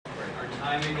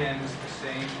time again is the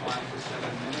same, 5 to 7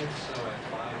 minutes. So at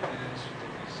 5 minutes,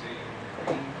 we'll be seeing the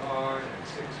green card. At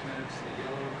 6 minutes, the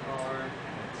yellow card.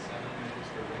 And at 7 minutes,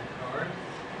 the red card.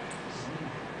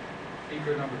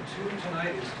 Speaker number 2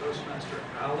 tonight is Toastmaster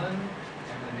Allen,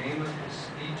 and the name of his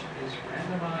speech is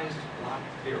Randomized Block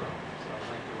Theorem. So I'd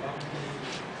like to welcome you,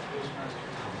 Toastmaster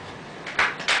Allen.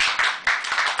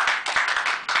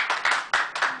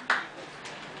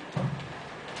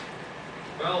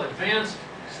 Well, advanced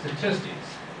statistics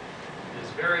is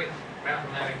very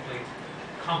mathematically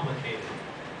complicated.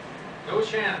 No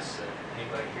chance that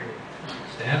anybody here would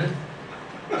understand it,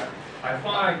 but I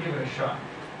thought I'd give it a shot.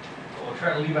 So we'll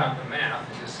try to leave out the math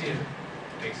and just see if it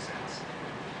makes sense.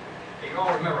 You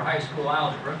all remember high school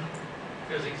algebra,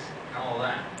 physics, and all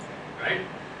that, right?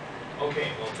 Okay,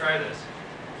 we'll try this.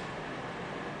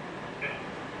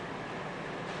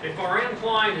 If our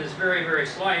incline is very, very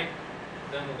slight,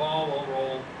 then the ball will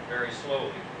roll very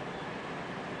slowly.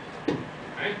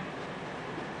 Right?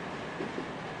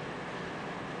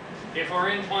 If our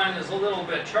incline is a little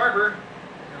bit sharper,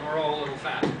 then we'll roll a little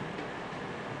faster.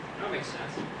 That makes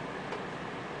sense.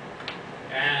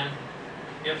 And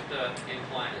if the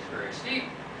incline is very steep,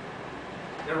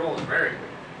 it rolls very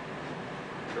quick.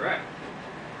 Correct.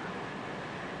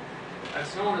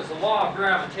 That's known as the law of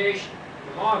gravitation.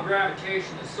 The law of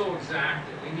gravitation is so exact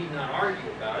that we need not argue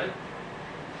about it.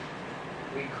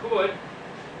 We could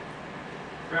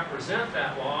represent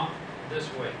that law this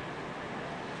way.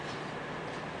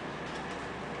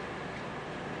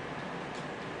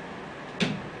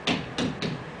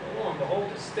 Well, lo and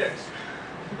behold, it sticks.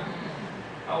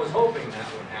 I was hoping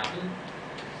that would happen.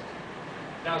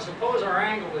 Now suppose our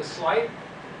angle is slight.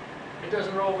 It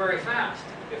doesn't roll very fast.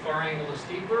 If our angle is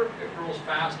steeper, it rolls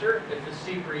faster. If it's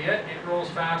steeper yet, it rolls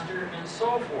faster, and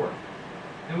so forth.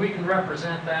 And we can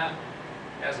represent that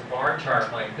as a bar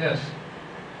chart like this,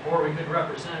 or we could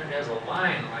represent it as a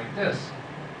line like this.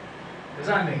 Does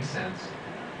that make sense?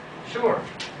 Sure.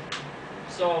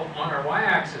 So on our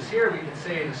y-axis here, we can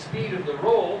say the speed of the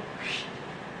roll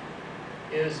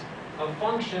is a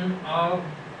function of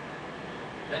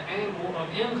the angle of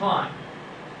incline.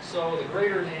 So the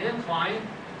greater the incline,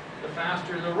 the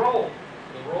faster the roll.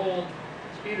 The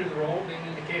speed of the roll being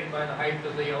indicated by the height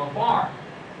of the yellow bar.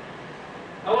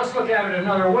 Now let's look at it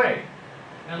another way.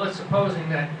 And let's supposing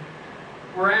that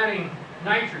we're adding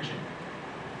nitrogen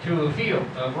to a field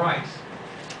of rice.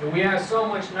 If we add so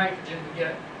much nitrogen, we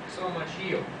get so much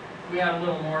yield. If we add a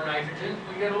little more nitrogen,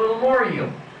 we get a little more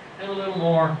yield. And a little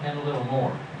more, and a little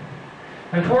more.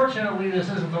 Unfortunately, this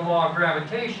isn't the law of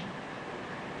gravitation.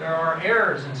 There are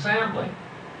errors in sampling.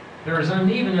 There is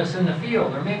unevenness in the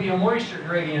field. There may be a moisture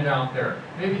gradient out there.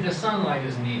 Maybe the sunlight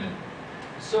isn't even.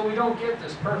 So we don't get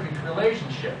this perfect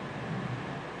relationship.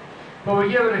 But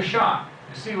we give it a shot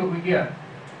to see what we get.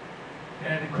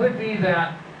 And it could be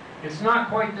that it's not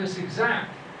quite this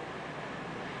exact.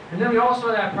 And then we also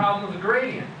have that problem of the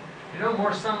gradient. You know,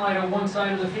 more sunlight on one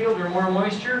side of the field or more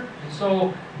moisture. And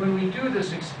so when we do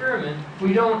this experiment,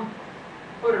 we don't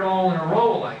put it all in a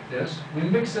row like this. We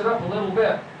mix it up a little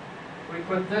bit. We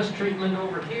put this treatment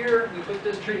over here, we put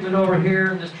this treatment over here,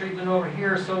 and this treatment over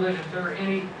here, so that if there are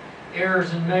any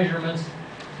errors in measurements,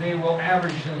 they will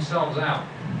average themselves out.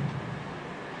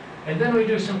 And then we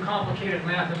do some complicated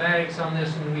mathematics on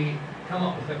this, and we come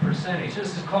up with a percentage.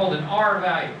 This is called an R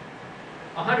value.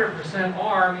 100%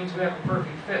 R means we have a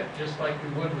perfect fit, just like we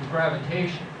would with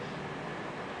gravitation.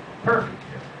 Perfect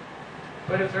fit.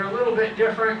 But if they're a little bit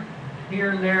different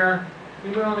here and there, we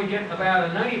may only get about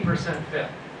a 90% fit.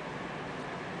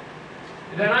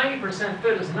 That 90%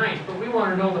 fit is nice, but we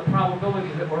want to know the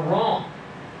probability that we're wrong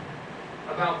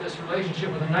about this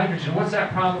relationship with the nitrogen. What's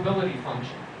that probability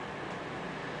function?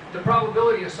 The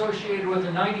probability associated with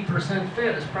a 90%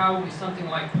 fit is probably something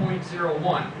like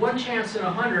 0.01. One chance in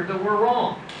 100 that we're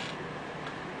wrong.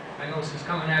 I know this is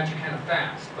coming at you kind of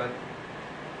fast, but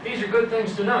these are good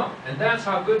things to know. And that's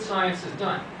how good science is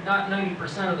done. Not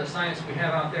 90% of the science we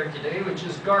have out there today, which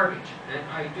is garbage. And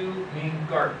I do mean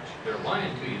garbage. They're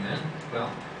lying to you, men. Well,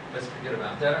 let's forget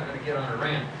about that. I'm going to get on a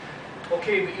rant.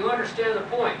 Okay, but you understand the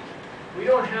point. We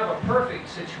don't have a perfect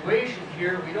situation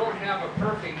here. We don't have a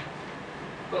perfect...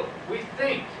 But we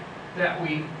think that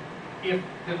if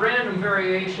the random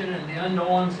variation and the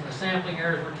unknowns and the sampling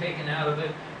errors were taken out of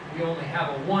it, we only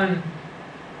have a 1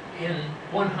 in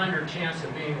 100 chance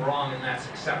of being wrong, and that's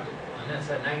acceptable. And that's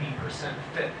a 90%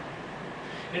 fit.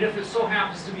 And if it so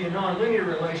happens to be a nonlinear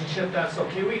relationship, that's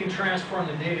okay. We can transform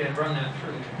the data and run that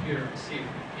through the computer and see if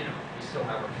we still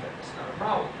have our fit. It's not a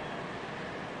problem.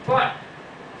 But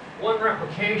one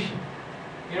replication.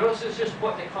 This is just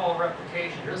what they call a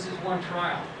replication. This is one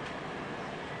trial.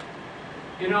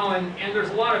 You know, and there's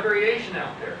a lot of variation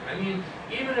out there. I mean,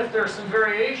 even if there's some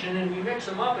variation and we mix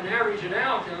them up and average it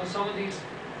out, you know, some of these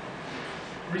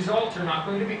results are not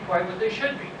going to be quite what they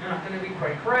should be. They're not going to be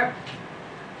quite correct.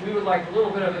 We would like a little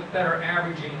bit of a better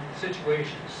averaging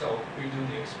situation, so we do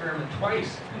the experiment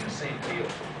twice in the same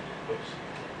field. Oops.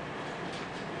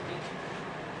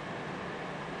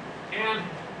 And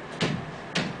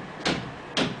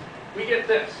we get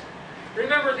this.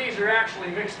 Remember, these are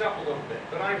actually mixed up a little bit,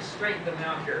 but I've straightened them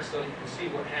out here so you can see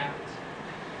what happens.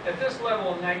 At this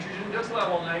level of nitrogen, this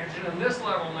level of nitrogen, and this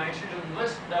level of nitrogen, and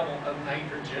this level of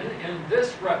nitrogen, in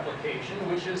this replication,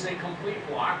 which is a complete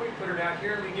block, we put it out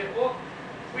here and we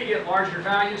get larger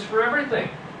values for everything.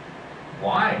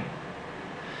 Why?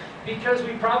 Because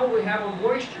we probably have a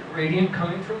moisture gradient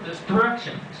coming from this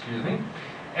direction, excuse me.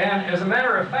 And as a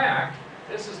matter of fact,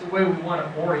 this is the way we want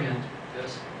to orient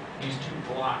these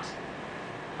two blocks.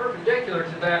 Perpendicular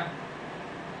to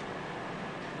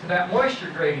that moisture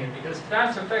gradient, because if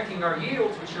that's affecting our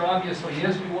yields, which it obviously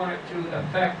is, we want it to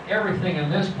affect everything in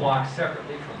this block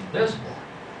separately from this block.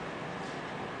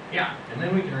 Yeah, and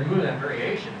then we can remove that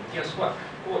variation. And guess what?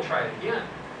 We'll try it again.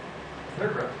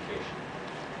 Third replication.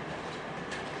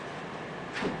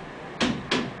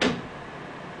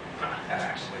 That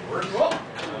actually works.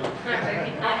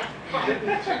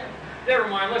 Never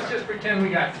mind, let's just pretend we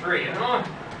got 3, you know?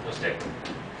 We'll stick with it.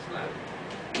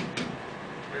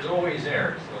 There's always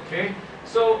errors, okay?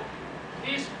 So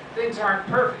these things aren't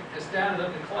perfect. This data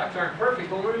that we collect aren't perfect,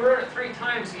 but when we run it 3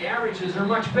 times, the averages are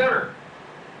much better.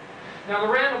 Now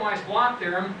the randomized block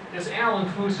theorem is Alan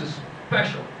Foos'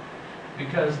 special,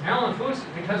 because the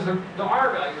R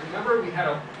value, remember we had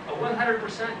a 100%,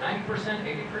 90%,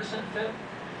 80% fit?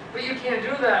 But you can't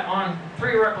do that on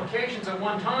 3 replications at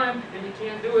one time, and you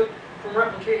can't do it from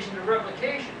replication to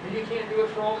replication, and you can't do it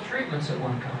for all the treatments at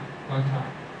one time.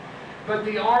 But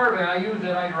the R value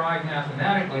that I derived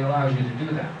mathematically allows you to do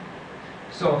that.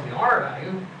 So if the R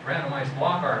value, randomized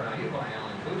block R value by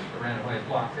Alan Foos, the randomized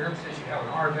block theorem, says you have an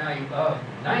R value of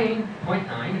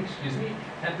 9.9, excuse me,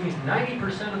 that means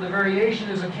 90% of the variation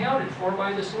is accounted for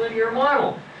by this linear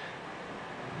model.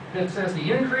 That says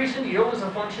the increase in yield is a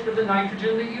function of the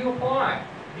nitrogen that you apply,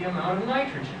 the amount of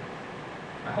nitrogen.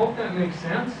 I hope that makes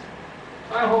sense.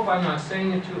 I hope I'm not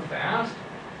saying it too fast,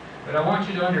 but I want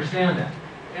you to understand that.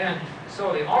 And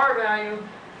so the R value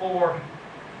for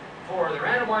the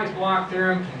randomized block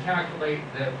theorem can calculate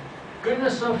the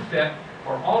goodness of fit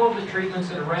for all of the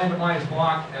treatments in a randomized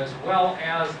block, as well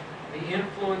as the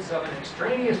influence of an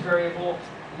extraneous variable,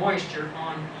 moisture,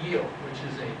 on yield, which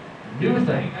is a new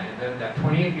thing that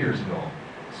 28 years ago.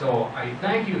 So I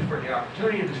thank you for the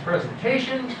opportunity of this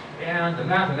presentation, and the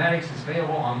mathematics is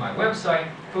available on my website,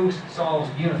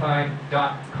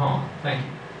 foossolvesunified.com. Thank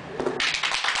you.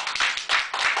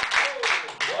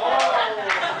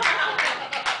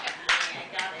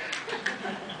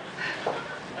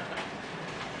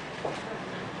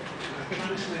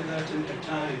 Translate that into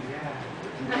time.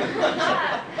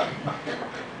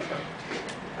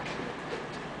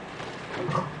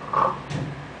 Well,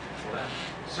 that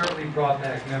certainly brought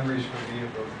back memories for me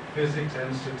of both physics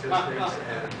and statistics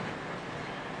and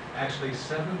actually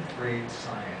 7th grade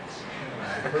science when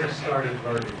I first started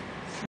learning.